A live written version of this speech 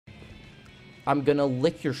I'm gonna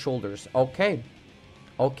lick your shoulders. Okay.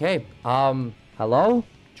 Okay. Hello?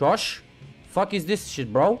 Josh? Fuck is this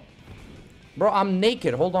shit, bro? Bro, I'm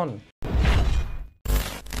naked. Hold on.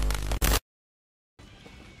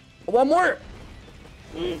 One more.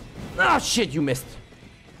 Ah, shit, you missed.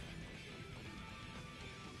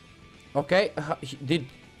 Okay.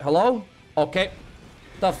 Hello? Okay.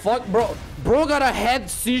 The fuck, bro? Bro got a head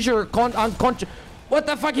seizure, unconscious. What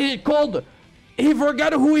the fuck is it called? He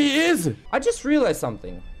forgot who he is. I just realized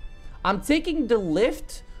something. I'm taking the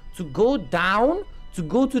lift to go down to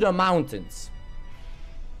go to the mountains.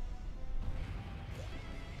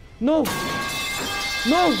 No.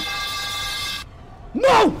 No.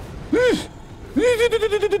 No.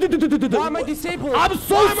 Why am I disabled? I'm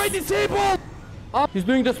so. Why am I disabled? He's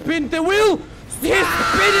doing the spin, the wheel. He's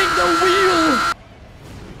spinning the wheel.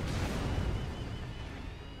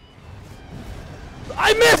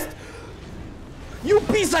 I missed. You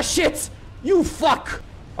piece of shit. You fuck.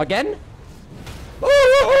 Again?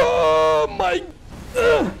 Oh my.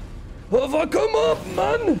 Come up,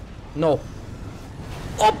 man. No.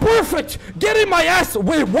 Oh, perfect. Get in my ass.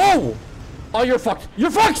 Wait, whoa. Oh, you're fucked.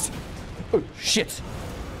 You're fucked. Oh, shit.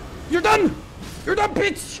 You're done. You're done,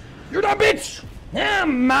 bitch. You're done, bitch. Yeah,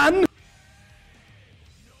 man.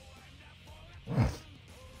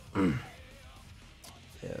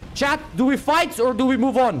 Chat, do we fight or do we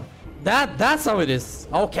move on? That's how it is.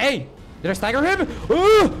 Okay. Did I stagger him?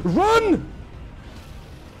 Run!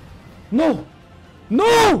 No.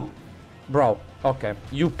 No! Bro, okay.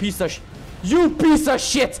 You piece of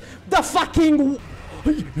shit. The fucking...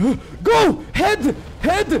 Go! Head!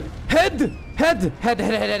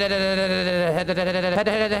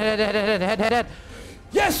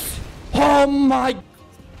 Yes! Oh my...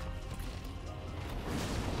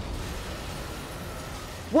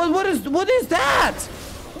 What is that? What is that?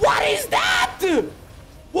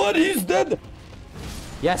 What is that?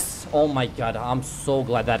 Yes. Oh my god. I'm so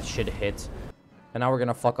glad that shit hit. And now we're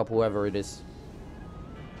gonna fuck up whoever it is.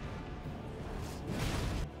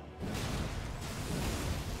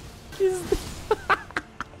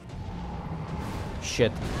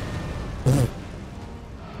 Shit.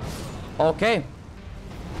 Okay.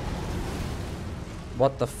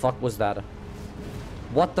 What the fuck was that?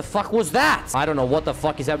 What the fuck was that? I don't know what the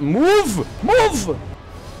fuck is that. Move! Move!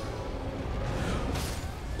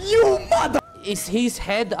 You mother... Is his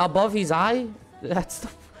head above his eye? That's the...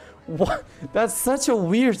 What? That's such a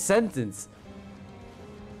weird sentence.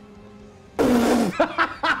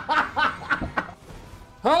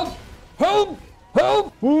 Help! Help!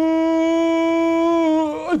 Help!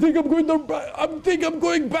 I think I'm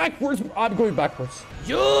going backwards. I'm going backwards.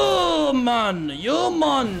 You man! You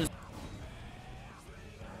man!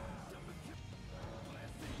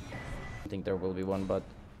 I think there will be one, but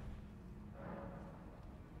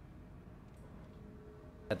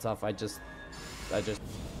that's off. I just actually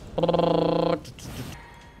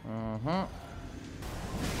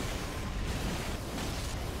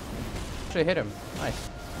hit him. Nice.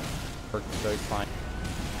 Worked, so it's fine.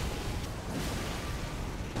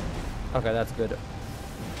 Okay, that's good.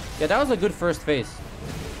 Yeah, that was a good first phase.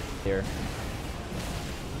 Here.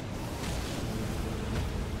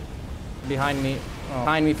 Behind me. Oh.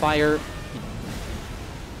 Behind me, fire.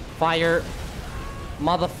 Fire.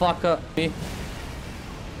 Motherfucker.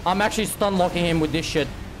 I'm actually stun locking him with this shit.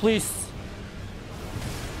 Please.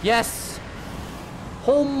 Yes.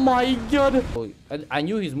 Oh my god. I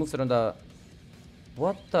knew his moveset on the...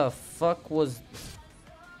 What the fuck was...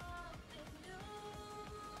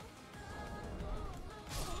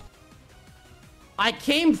 I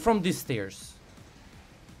came from these stairs.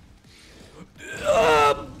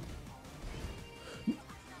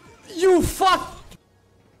 You fuck!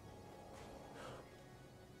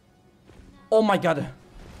 Oh my god.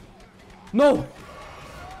 No!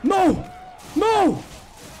 No! No!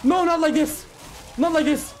 No, not like this! Not like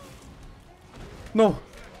this! No!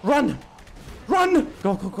 Run! Run!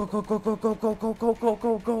 Go, go, go, go, go, go, go, go, go, go, go,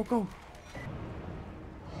 go, go, go!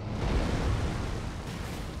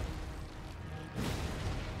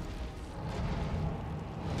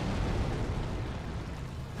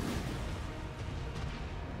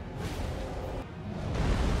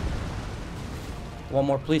 One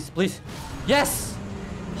more, please, please. Yes!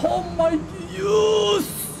 Oh my...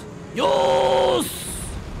 Yes! Yes!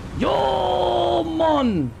 Yo,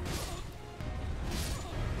 man!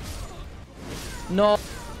 No,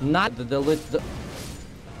 not the...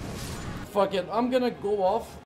 Fuck it, I'm gonna go off.